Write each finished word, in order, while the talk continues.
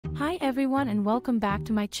Hi everyone and welcome back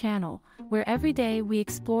to my channel, where every day we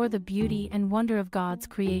explore the beauty and wonder of God's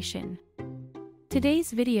creation.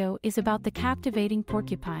 Today's video is about the captivating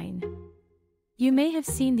porcupine. You may have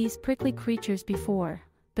seen these prickly creatures before,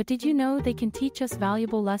 but did you know they can teach us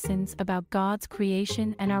valuable lessons about God's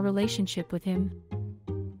creation and our relationship with Him?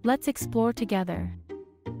 Let's explore together.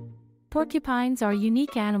 Porcupines are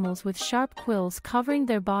unique animals with sharp quills covering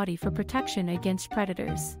their body for protection against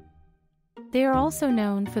predators. They are also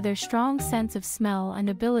known for their strong sense of smell and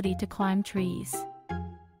ability to climb trees.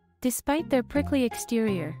 Despite their prickly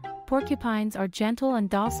exterior, porcupines are gentle and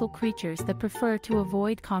docile creatures that prefer to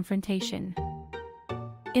avoid confrontation.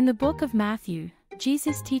 In the book of Matthew,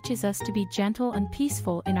 Jesus teaches us to be gentle and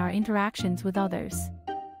peaceful in our interactions with others.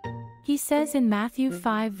 He says in Matthew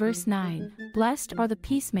 5 verse 9, "Blessed are the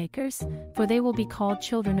peacemakers, for they will be called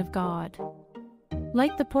children of God."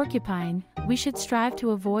 Like the porcupine, we should strive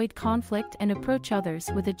to avoid conflict and approach others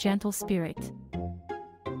with a gentle spirit.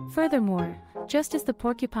 Furthermore, just as the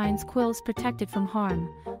porcupine's quills protect it from harm,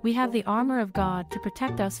 we have the armor of God to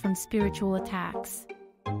protect us from spiritual attacks.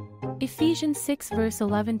 Ephesians 6 verse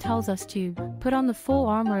 11 tells us to put on the full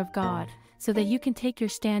armor of God, so that you can take your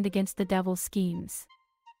stand against the devil's schemes.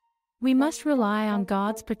 We must rely on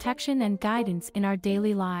God's protection and guidance in our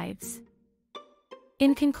daily lives.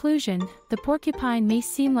 In conclusion, the porcupine may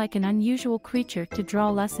seem like an unusual creature to draw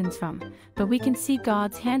lessons from, but we can see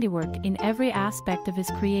God's handiwork in every aspect of His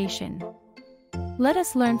creation. Let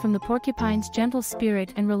us learn from the porcupine's gentle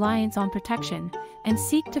spirit and reliance on protection, and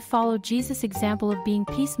seek to follow Jesus' example of being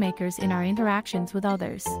peacemakers in our interactions with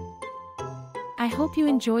others. I hope you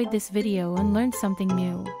enjoyed this video and learned something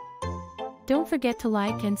new. Don't forget to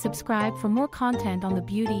like and subscribe for more content on the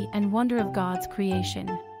beauty and wonder of God's creation.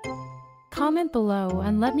 Comment below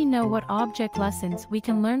and let me know what object lessons we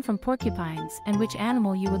can learn from porcupines and which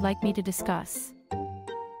animal you would like me to discuss.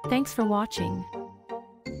 Thanks for watching.